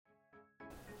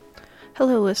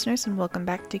Hello, listeners, and welcome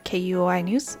back to KUOI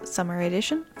News Summer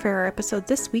Edition. For our episode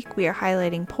this week, we are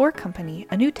highlighting Pour Company,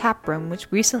 a new tap room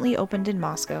which recently opened in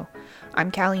Moscow.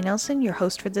 I'm Callie Nelson, your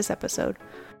host for this episode.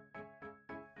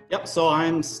 Yep, so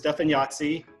I'm Stefan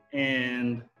Yahtzee,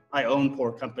 and I own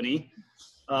Pour Company.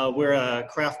 We're a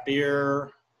craft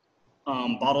beer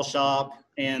bottle shop,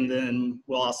 and then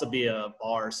we'll also be a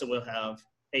bar. So we'll have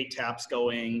 8 taps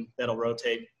going that'll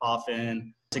rotate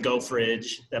often, to-go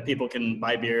fridge that people can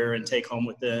buy beer and take home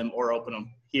with them or open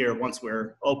them here once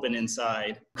we're open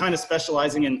inside. Kind of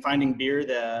specializing in finding beer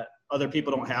that other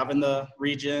people don't have in the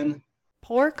region.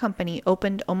 Pour Company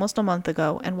opened almost a month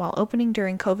ago, and while opening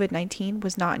during COVID-19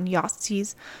 was not in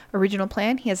Yahtzee's original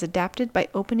plan, he has adapted by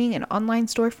opening an online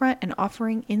storefront and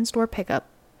offering in-store pickup.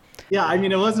 Yeah, I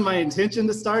mean, it wasn't my intention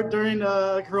to start during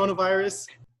coronavirus.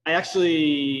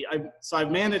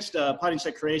 I've managed Potting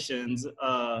Shed Creations,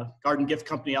 a garden gift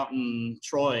company out in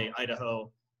Troy,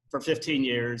 Idaho, for 15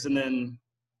 years. And then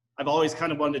I've always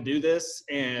kind of wanted to do this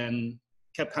and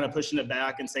kept kind of pushing it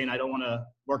back and saying, I don't want to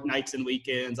work nights and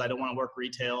weekends. I don't want to work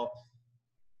retail.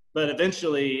 But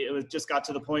eventually it was just got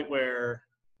to the point where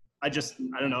I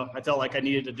don't know, I felt like I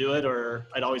needed to do it or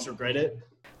I'd always regret it.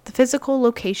 The physical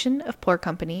location of Pour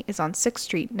Company is on 6th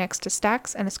Street next to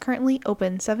Stax and is currently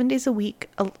open 7 days a week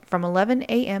from 11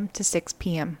 a.m. to 6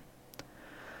 p.m.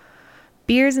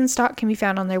 Beers in stock can be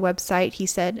found on their website, he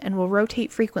said, and will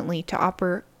rotate frequently to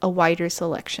offer a wider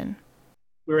selection.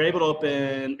 We were able to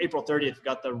open April 30th,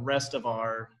 got the rest of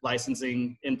our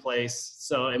licensing in place.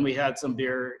 And we had some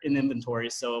beer in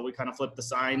inventory. So we kind of flipped the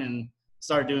sign and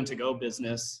started doing to-go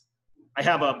business. I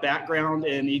have a background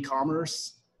in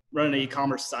e-commerce, running an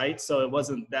e-commerce site. So it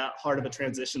wasn't that hard of a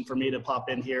transition for me to pop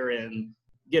in here and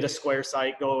get a Square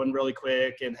site going really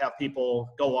quick and have people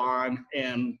go on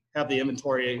and have the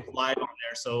inventory live on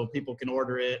there so people can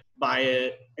order it, buy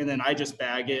it, and then I just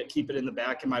bag it, keep it in the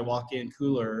back of my walk-in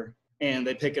cooler, and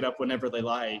they pick it up whenever they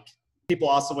like. People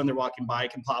also, when they're walking by,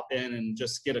 can pop in and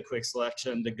just get a quick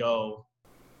selection to go.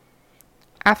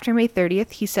 After May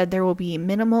 30th, he said there will be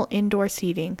minimal indoor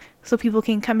seating so people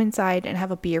can come inside and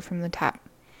have a beer from the tap.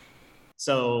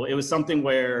 So it was something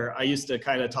where I used to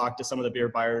kind of talk to some of the beer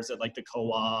buyers at like the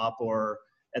co-op or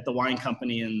at the wine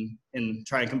company and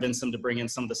try and convince them to bring in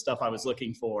some of the stuff I was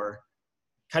looking for.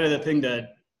 Kind of the thing that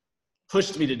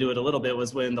pushed me to do it a little bit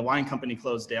was when the wine company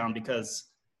closed down,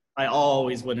 because I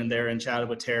always went in there and chatted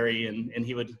with Terry, and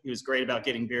he was great about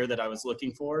getting beer that I was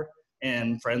looking for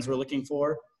and friends were looking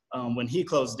for. When he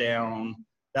closed down,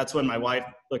 that's when my wife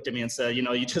looked at me and said,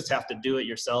 you just have to do it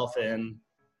yourself and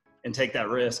take that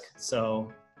risk.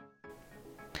 So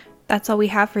that's all we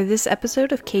have for this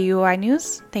episode of KUOI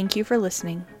News. Thank you for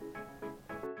listening.